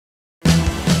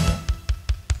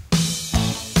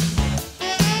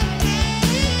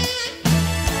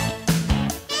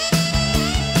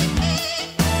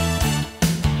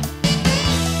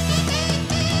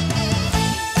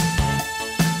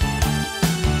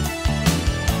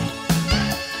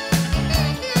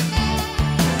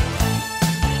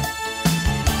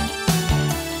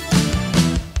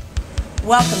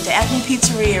Welcome to Acme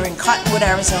Pizzaria in Cottonwood,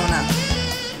 Arizona.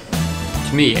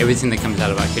 To me, everything that comes out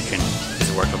of our kitchen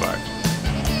is a work of art.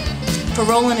 For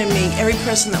Roland and me, every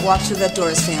person that walks through that door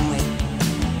is family.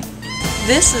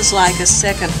 This is like a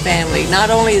second family. Not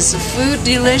only is the food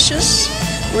delicious,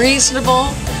 reasonable,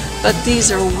 but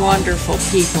these are wonderful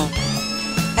people.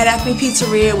 At Acme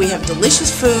Pizzaria, we have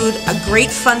delicious food, a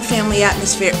great fun family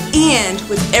atmosphere, and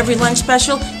with every lunch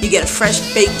special, you get a fresh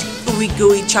baked, ooey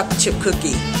gooey chocolate chip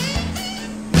cookie.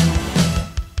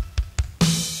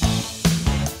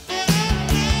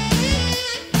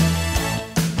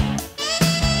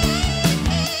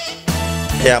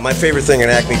 Yeah, my favorite thing at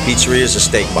Acme Pizzaria is the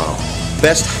steak bomb.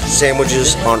 Best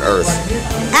sandwiches on earth.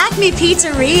 Acme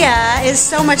Pizzaria is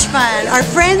so much fun. Our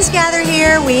friends gather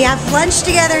here, we have lunch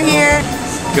together here.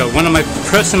 One of my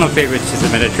personal favorites is the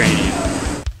Mediterranean.